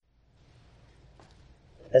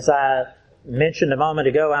As I mentioned a moment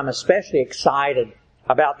ago, I'm especially excited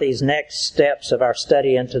about these next steps of our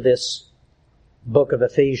study into this book of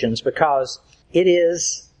Ephesians, because it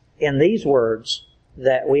is in these words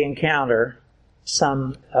that we encounter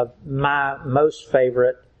some of my most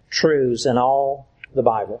favorite truths in all the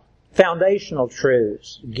Bible. Foundational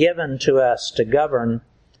truths given to us to govern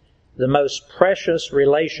the most precious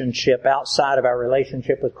relationship outside of our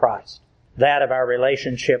relationship with Christ, that of our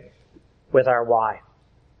relationship with our wife.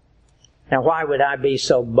 Now, why would I be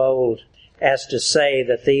so bold as to say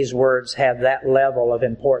that these words have that level of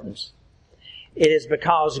importance? It is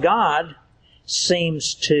because God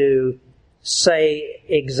seems to say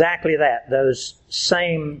exactly that, those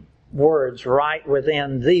same words right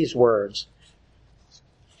within these words.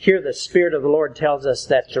 Here the Spirit of the Lord tells us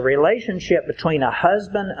that the relationship between a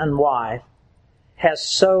husband and wife has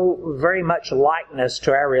so very much likeness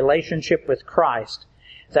to our relationship with Christ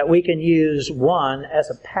that we can use one as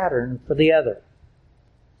a pattern for the other.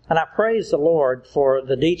 And I praise the Lord for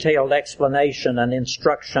the detailed explanation and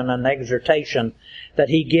instruction and exhortation that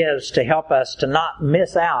He gives to help us to not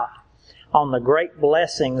miss out on the great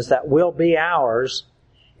blessings that will be ours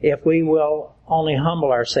if we will only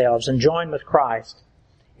humble ourselves and join with Christ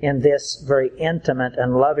in this very intimate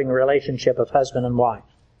and loving relationship of husband and wife.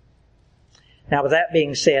 Now, with that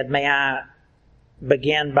being said, may I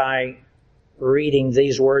begin by reading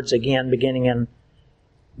these words again, beginning in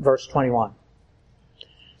verse 21.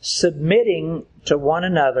 Submitting to one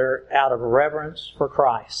another out of reverence for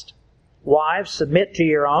Christ. Wives, submit to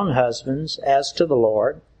your own husbands as to the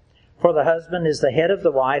Lord. For the husband is the head of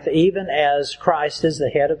the wife, even as Christ is the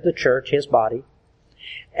head of the church, His body,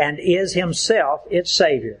 and is Himself its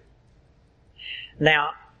Savior.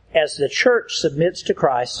 Now, as the church submits to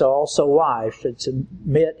Christ, so also wives should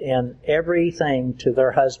submit in everything to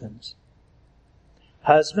their husbands.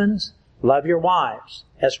 Husbands, love your wives,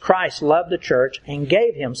 as Christ loved the church and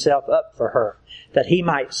gave Himself up for her, that He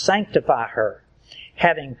might sanctify her,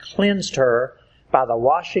 having cleansed her by the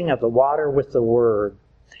washing of the water with the Word,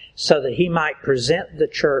 so that He might present the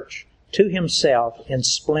church to Himself in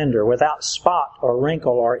splendor, without spot or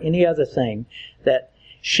wrinkle or any other thing, that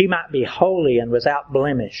she might be holy and without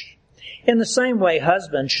blemish. In the same way,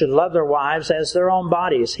 husbands should love their wives as their own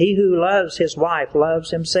bodies. He who loves his wife loves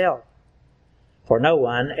himself. For no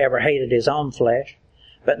one ever hated his own flesh,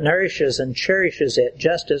 but nourishes and cherishes it,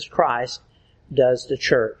 just as Christ does the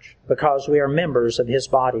church, because we are members of His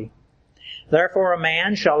body. Therefore a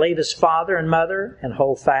man shall leave his father and mother and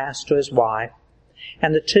hold fast to his wife,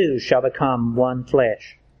 and the two shall become one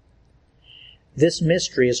flesh. This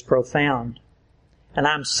mystery is profound, and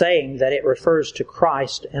I'm saying that it refers to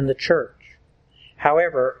Christ and the church.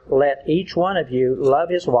 However, let each one of you love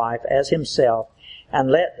his wife as himself, and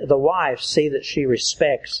let the wife see that she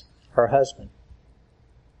respects her husband.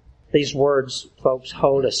 These words, folks,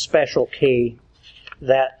 hold a special key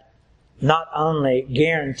that not only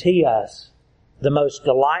guarantee us the most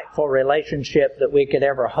delightful relationship that we could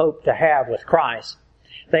ever hope to have with Christ,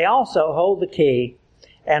 they also hold the key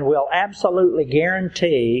and will absolutely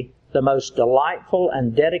guarantee the most delightful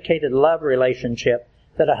and dedicated love relationship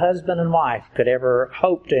that a husband and wife could ever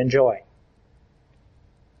hope to enjoy.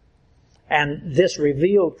 And this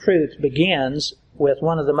revealed truth begins with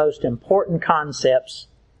one of the most important concepts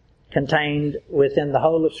contained within the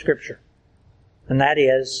whole of Scripture, and that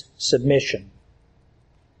is submission.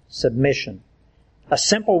 Submission. A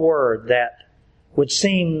simple word that would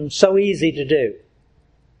seem so easy to do,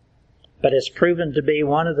 but it's proven to be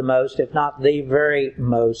one of the most, if not the very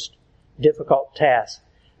most, difficult tasks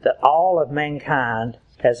that all of mankind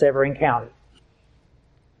has ever encountered.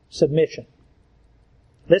 Submission.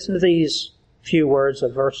 Listen to these few words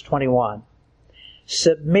of verse 21.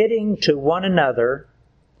 Submitting to one another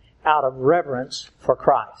out of reverence for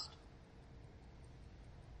Christ.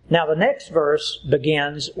 Now the next verse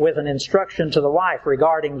begins with an instruction to the wife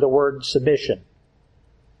regarding the word submission.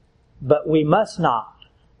 But we must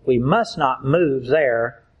not move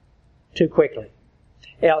there too quickly,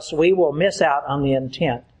 else we will miss out on the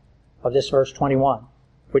intent of this verse 21,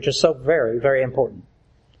 which is so very, very important.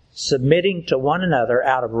 Submitting to one another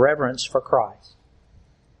out of reverence for Christ.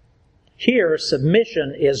 Here,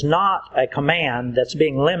 submission is not a command that's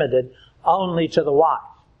being limited only to the wife.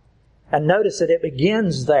 And notice that it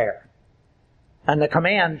begins there. And the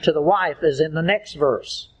command to the wife is in the next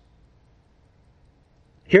verse.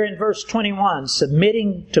 Here in verse 21,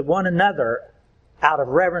 submitting to one another out of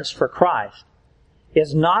reverence for Christ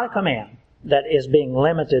is not a command that is being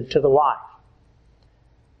limited to the wife.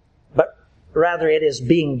 But rather it is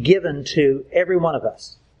being given to every one of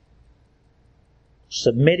us.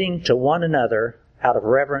 Submitting to one another out of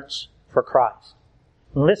reverence for Christ.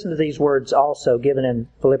 And listen to these words also given in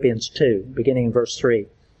Philippians 2, beginning in verse 3.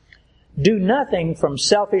 Do nothing from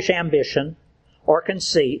selfish ambition or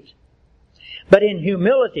conceit, but in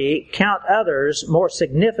humility count others more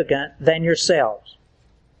significant than yourselves.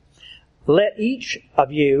 Let each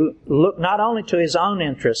of you look not only to his own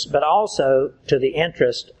interest, but also to the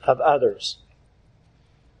interest of others.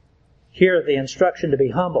 Here the instruction to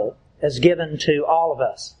be humble is given to all of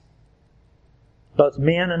us, both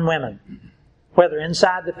men and women, whether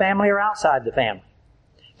inside the family or outside the family,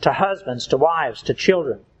 to husbands, to wives, to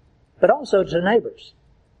children, but also to neighbors,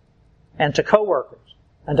 and to co-workers,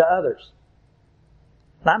 and to others.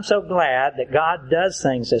 And I'm so glad that God does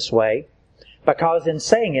things this way, because in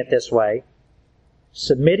saying it this way,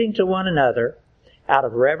 submitting to one another out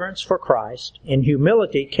of reverence for Christ, in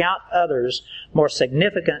humility count others more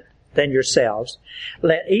significant than yourselves.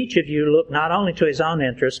 Let each of you look not only to his own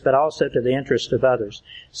interest, but also to the interest of others.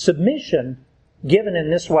 Submission, given in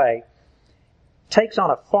this way, takes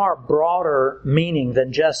on a far broader meaning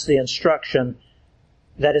than just the instruction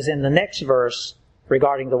that is in the next verse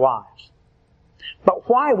regarding the wives. But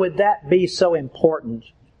why would that be so important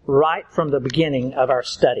right from the beginning of our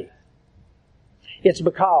study? It's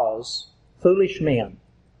because foolish men,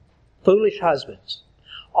 foolish husbands,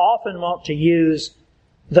 often want to use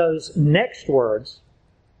those next words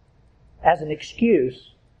as an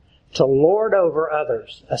excuse to lord over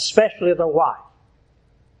others, especially their wife,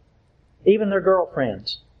 even their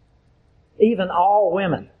girlfriends, even all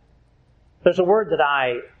women. There's a word that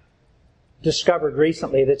I discovered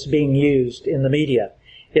recently that's being used in the media.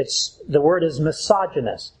 The word is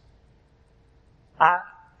misogynist. I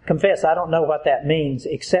confess I don't know what that means,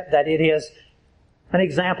 except that it is an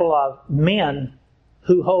example of men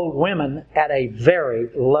who hold women at a very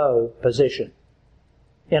low position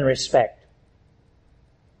in respect.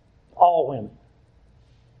 All women.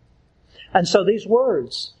 And so these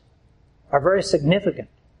words are very significant,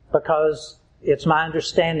 because it's my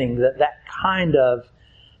understanding that that kind of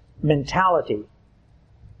mentality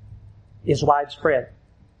is widespread.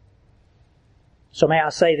 So may I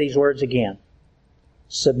say these words again.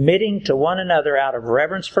 Submitting to one another out of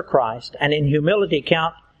reverence for Christ, and in humility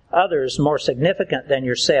count others more significant than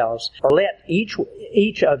yourselves. Or let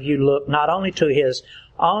each of you look not only to his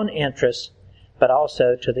own interest, but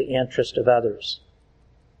also to the interest of others.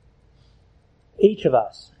 Each of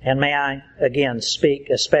us, and may I again speak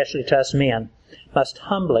especially to us men, must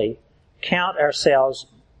humbly count ourselves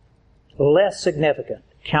less significant,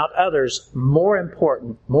 count others more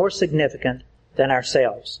important, more significant than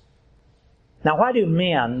ourselves. Now, why do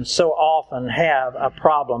men so often have a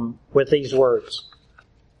problem with these words?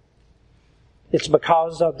 It's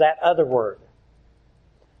because of that other word,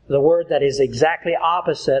 the word that is exactly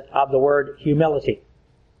opposite of the word humility,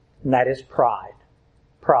 and that is pride.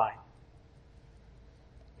 Pride.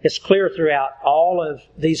 It's clear throughout all of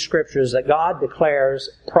these scriptures that God declares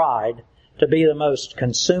pride to be the most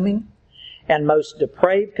consuming and most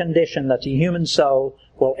depraved condition that the human soul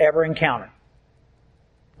will ever encounter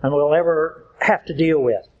and will ever have to deal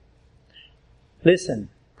with. Listen,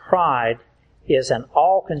 pride is an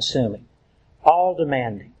all-consuming,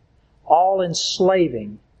 all-demanding,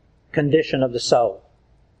 all-enslaving condition of the soul.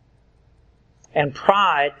 And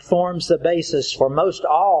pride forms the basis for most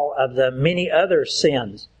all of the many other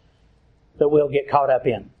sins that we'll get caught up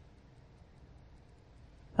in.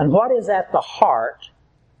 And what is at the heart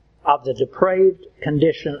of the depraved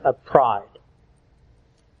condition of pride?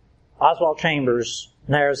 Oswald Chambers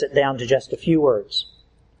narrows it down to just a few words.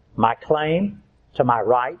 My claim to my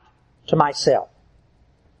right to myself.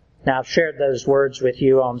 Now, I've shared those words with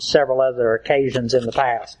you on several other occasions in the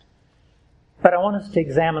past. But I want us to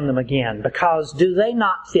examine them again, because do they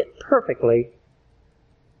not fit perfectly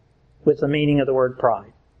with the meaning of the word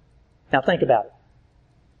pride? Now think about it.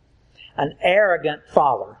 An arrogant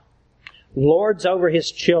father lords over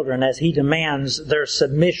his children as he demands their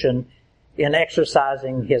submission in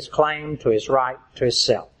exercising his claim to his right to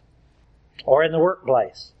himself. Or in the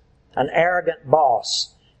workplace, an arrogant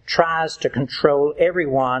boss tries to control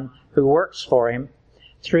everyone who works for him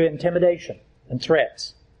through intimidation and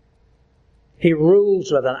threats. He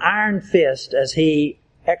rules with an iron fist as he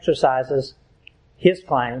exercises his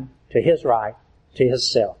claim to his right to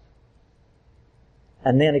himself.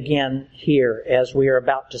 And then again here, as we are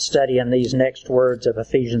about to study in these next words of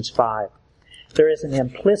Ephesians 5, there is an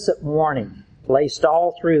implicit warning laced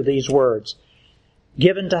all through these words,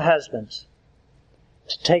 given to husbands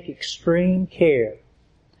to take extreme care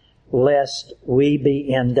lest we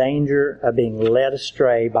be in danger of being led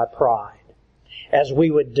astray by pride, as we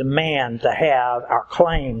would demand to have our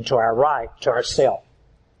claim to our right to ourself.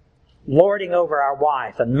 lording over our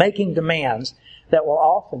wife and making demands that will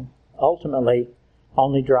often, ultimately,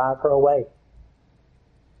 only drive her away.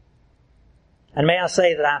 And may I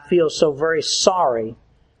say that I feel so very sorry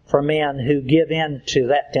for men who give in to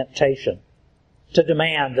that temptation to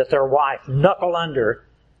demand that their wife knuckle under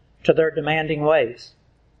to their demanding ways.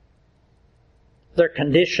 Their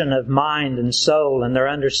condition of mind and soul and their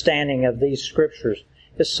understanding of these scriptures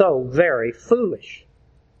is so very foolish.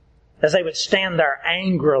 As they would stand there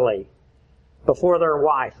angrily before their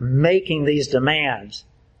wife, making these demands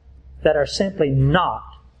that are simply not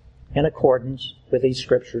in accordance with these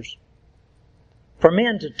scriptures. For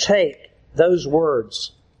men to take those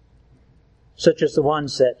words, such as the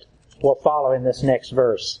ones that will follow in this next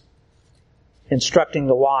verse, instructing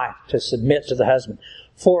the wife to submit to the husband.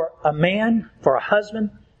 For a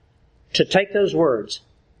husband to take those words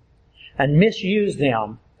and misuse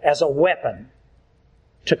them as a weapon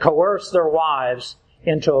to coerce their wives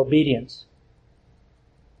into obedience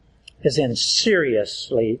is in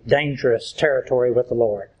seriously dangerous territory with the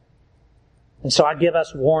Lord. And so I give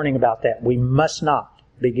us warning about that. We must not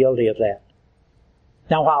be guilty of that.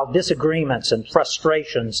 Now, while disagreements and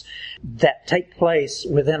frustrations that take place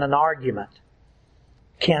within an argument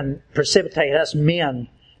can precipitate us men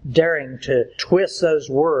daring to twist those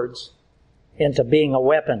words into being a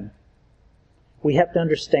weapon, we have to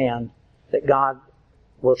understand that God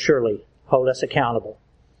will surely hold us accountable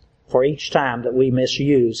for each time that we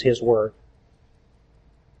misuse His Word.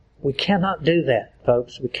 We cannot do that,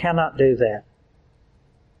 folks. We cannot do that.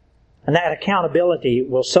 And that accountability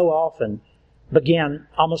will so often begin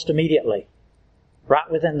almost immediately, right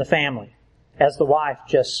within the family, as the wife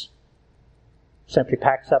just simply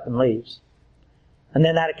packs up and leaves. And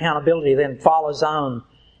then that accountability then follows on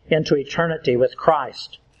into eternity with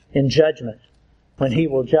Christ in judgment, when He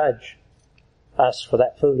will judge us for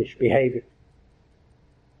that foolish behavior.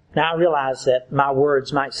 Now I realize that my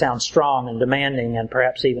words might sound strong and demanding and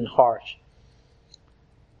perhaps even harsh.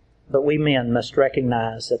 But we men must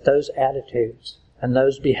recognize that those attitudes and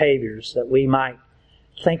those behaviors that we might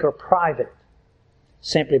think are private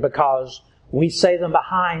simply because we say them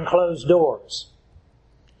behind closed doors,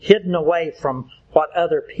 hidden away from what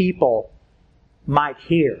other people might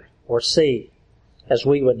hear or see, as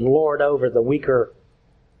we would lord over the weaker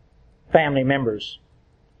family members.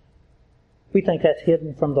 We think that's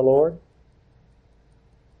hidden from the Lord?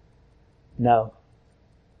 No,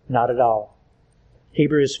 not at all.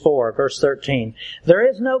 Hebrews 4, verse 13. There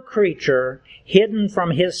is no creature hidden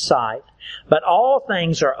from His sight, but all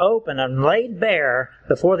things are open and laid bare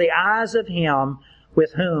before the eyes of Him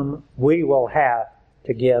with whom we will have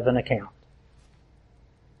to give an account.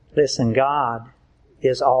 Listen, God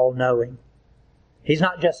is all-knowing. He's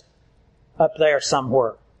not just up there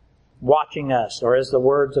somewhere watching us, or as the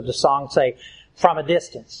words of the song say, from a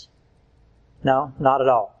distance. No, not at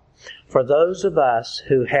all. For those of us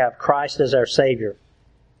who have Christ as our Savior,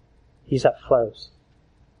 He's up close.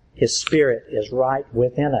 His Spirit is right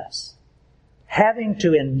within us, having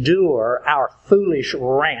to endure our foolish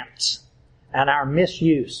rants and our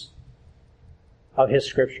misuse of His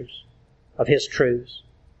Scriptures, of His truths.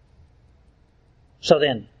 So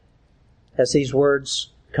then, as these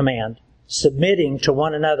words command, submitting to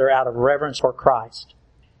one another out of reverence for Christ,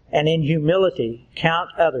 and in humility count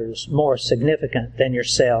others more significant than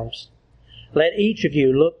yourselves. Let each of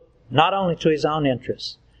you look not only to his own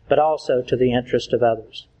interests, but also to the interest of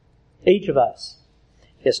others. Each of us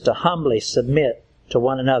is to humbly submit to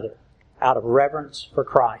one another out of reverence for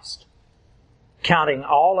Christ, counting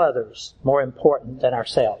all others more important than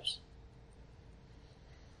ourselves.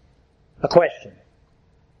 A question.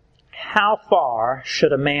 How far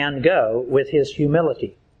should a man go with his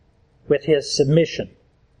humility, with his submission?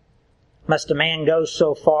 Must a man go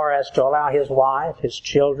so far as to allow his wife, his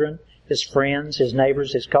children, his friends, his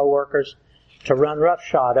neighbors, his co-workers to run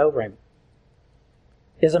roughshod over him?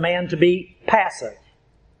 Is a man to be passive?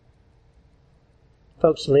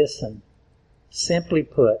 Folks, listen. Simply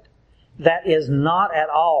put, that is not at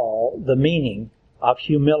all the meaning of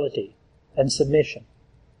humility and submission.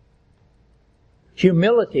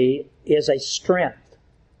 Humility is a strength,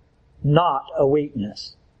 not a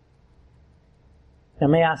weakness. Now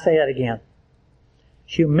may I say that again?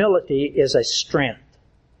 Humility is a strength,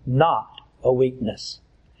 not a weakness.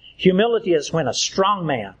 Humility is when a strong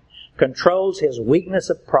man controls his weakness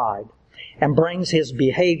of pride and brings his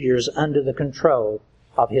behaviors under the control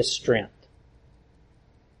of his strength.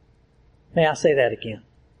 May I say that again?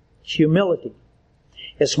 Humility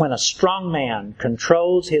is when a strong man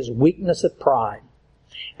controls his weakness of pride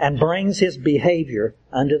and brings his behavior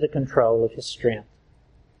under the control of his strength.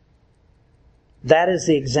 That is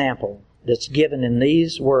the example that's given in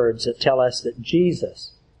these words that tell us that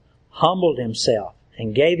Jesus humbled Himself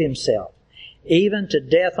and gave Himself even to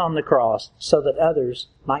death on the cross so that others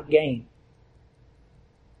might gain.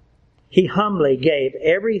 He humbly gave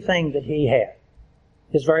everything that He had,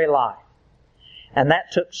 His very life. And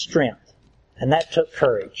that took strength. And that took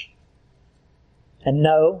courage. And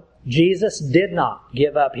no, Jesus did not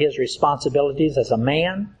give up His responsibilities as a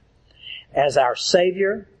man, as our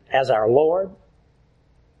Savior, as our Lord.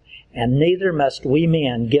 And neither must we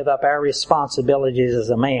men give up our responsibilities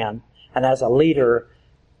as a man and as a leader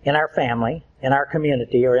in our family, in our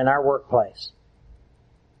community, or in our workplace.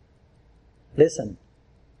 Listen,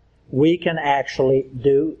 we can actually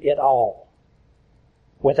do it all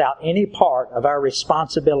without any part of our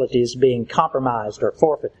responsibilities being compromised or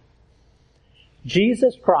forfeited.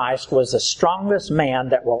 Jesus Christ was the strongest man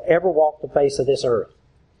that will ever walk the face of this earth.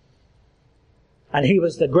 And He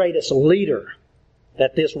was the greatest leader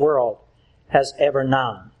that this world has ever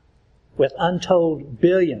known, with untold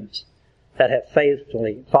billions that have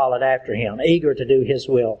faithfully followed after Him, eager to do His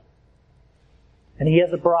will. And He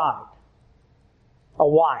has a bride, a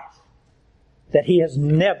wife, that He has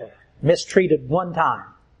never mistreated one time.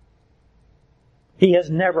 He has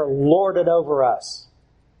never lorded over us.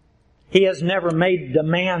 He has never made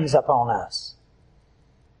demands upon us.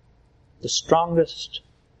 The strongest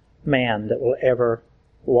man that will ever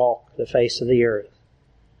walk the face of the earth,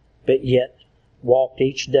 but yet walked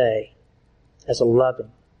each day as a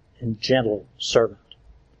loving and gentle servant,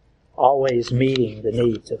 always meeting the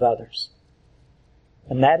needs of others.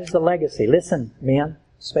 And that is the legacy. Listen, men,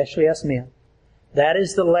 especially us men, that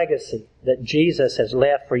is the legacy that Jesus has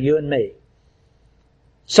left for you and me.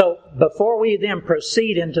 So, before we then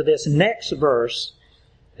proceed into this next verse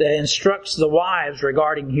that instructs the wives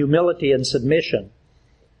regarding humility and submission,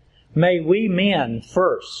 may we men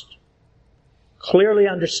first clearly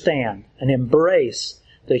understand and embrace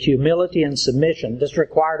the humility and submission that's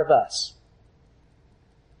required of us.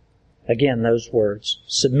 Again, those words.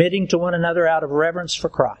 Submitting to one another out of reverence for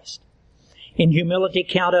Christ. In humility,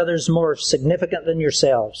 count others more significant than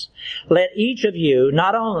yourselves. Let each of you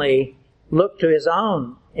not only look to his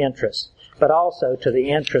own interests, but also to the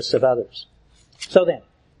interests of others. So then,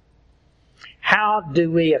 how do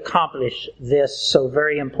we accomplish this so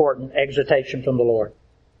very important exhortation from the Lord?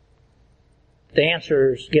 The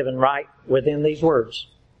answer is given right within these words.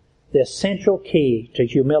 The essential key to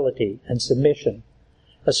humility and submission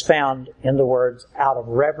is found in the words, out of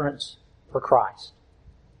reverence for Christ.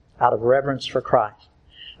 Out of reverence for Christ.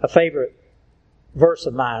 A favorite verse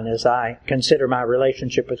of mine as I consider my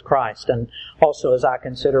relationship with Christ, and also as I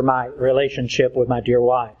consider my relationship with my dear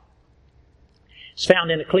wife. It's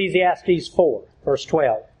found in Ecclesiastes 4, verse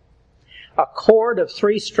 12. A cord of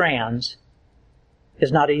 3 strands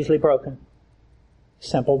is not easily broken.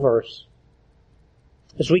 Simple verse.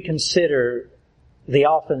 As we consider the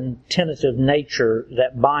often tentative nature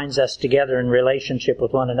that binds us together in relationship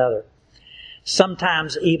with one another,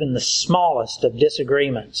 sometimes even the smallest of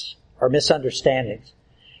disagreements or misunderstandings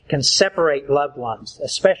can separate loved ones,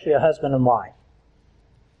 especially a husband and wife.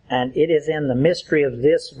 And it is in the mystery of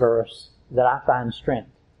this verse that I find strength.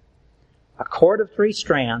 A cord of 3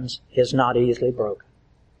 strands is not easily broken.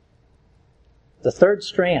 The third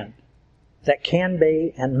strand that can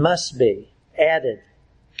be and must be added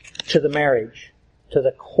to the marriage, to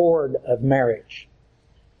the cord of marriage,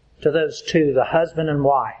 to those two, the husband and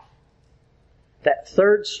wife, that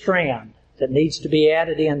third strand that needs to be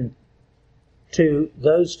added in to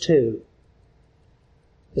those two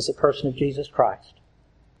is the person of Jesus Christ.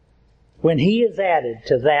 When He is added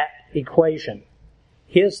to that equation,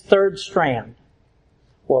 His third strand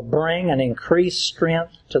will bring an increased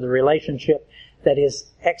strength to the relationship that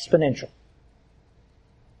is exponential.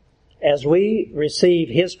 As we receive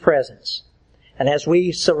His presence and as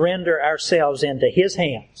we surrender ourselves into His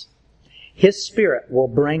hands, His Spirit will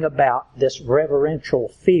bring about this reverential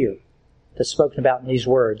fear that's spoken about in these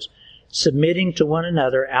words, submitting to one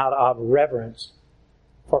another out of reverence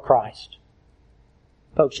for Christ.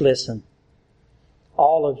 Folks, listen.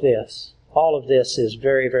 All of this is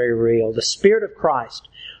very, very real. The Spirit of Christ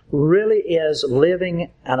really is living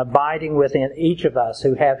and abiding within each of us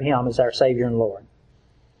who have Him as our Savior and Lord.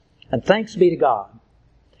 And thanks be to God,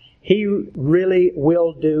 He really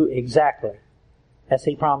will do exactly as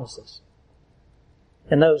He promises.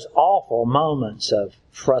 In those awful moments of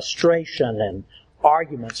frustration and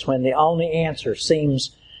arguments when the only answer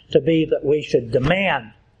seems to be that we should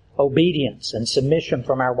demand obedience and submission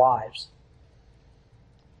from our wives,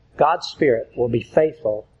 God's Spirit will be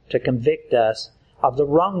faithful to convict us of the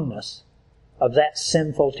wrongness of that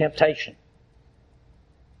sinful temptation.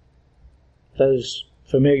 Those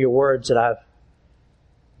familiar words that I've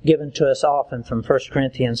given to us often from 1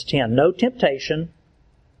 Corinthians 10. No temptation,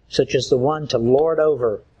 such as the one to lord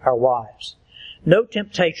over our wives. No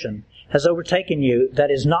temptation has overtaken you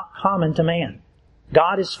that is not common to man.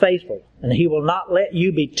 God is faithful, and He will not let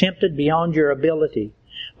you be tempted beyond your ability.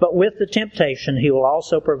 But with the temptation, He will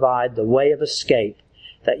also provide the way of escape,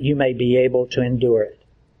 that you may be able to endure it.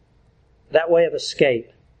 That way of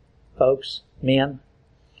escape, folks, men,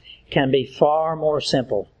 can be far more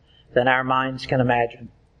simple than our minds can imagine.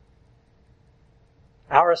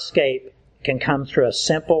 Our escape can come through a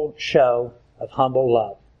simple show of humble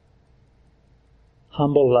love.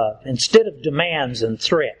 Humble love. Instead of demands and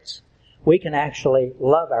threats, we can actually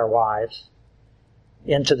love our wives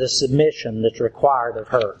into the submission that's required of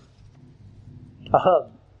her. A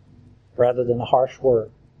hug rather than a harsh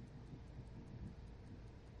word.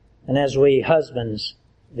 And as we husbands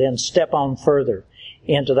then step on further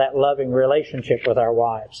into that loving relationship with our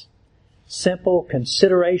wives, simple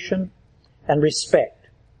consideration and respect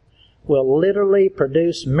will literally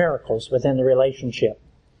produce miracles within the relationship.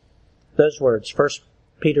 Those words, 1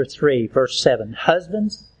 Peter 3, verse 7.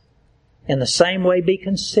 Husbands, in the same way be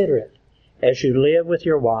considerate as you live with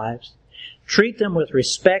your wives. Treat them with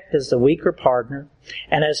respect as the weaker partner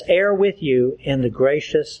and as heir with you in the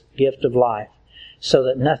gracious gift of life, so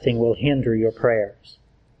that nothing will hinder your prayers.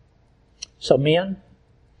 So men,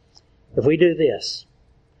 if we do this,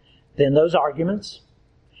 then those arguments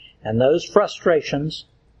and those frustrations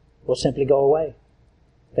will simply go away.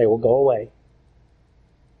 They will go away.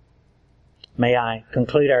 May I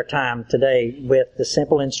conclude our time today with the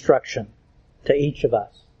simple instruction to each of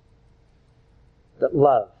us that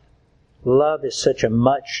love is such a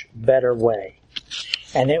much better way,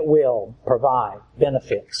 and it will provide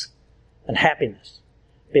benefits and happiness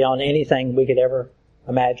beyond anything we could ever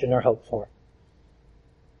imagine or hope for.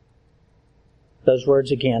 Those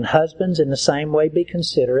words again. Husbands, in the same way be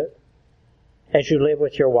considerate as you live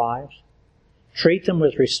with your wives. Treat them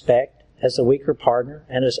with respect as the weaker partner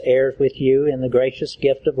and as heirs with you in the gracious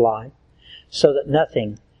gift of life, so that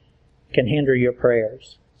nothing can hinder your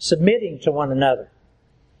prayers. Submitting to one another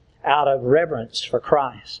out of reverence for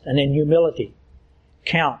Christ and in humility,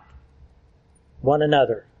 count one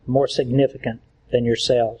another more significant than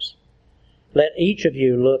yourselves. Let each of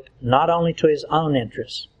you look not only to his own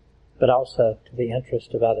interests, but also to the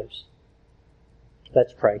interest of others.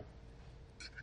 Let's pray.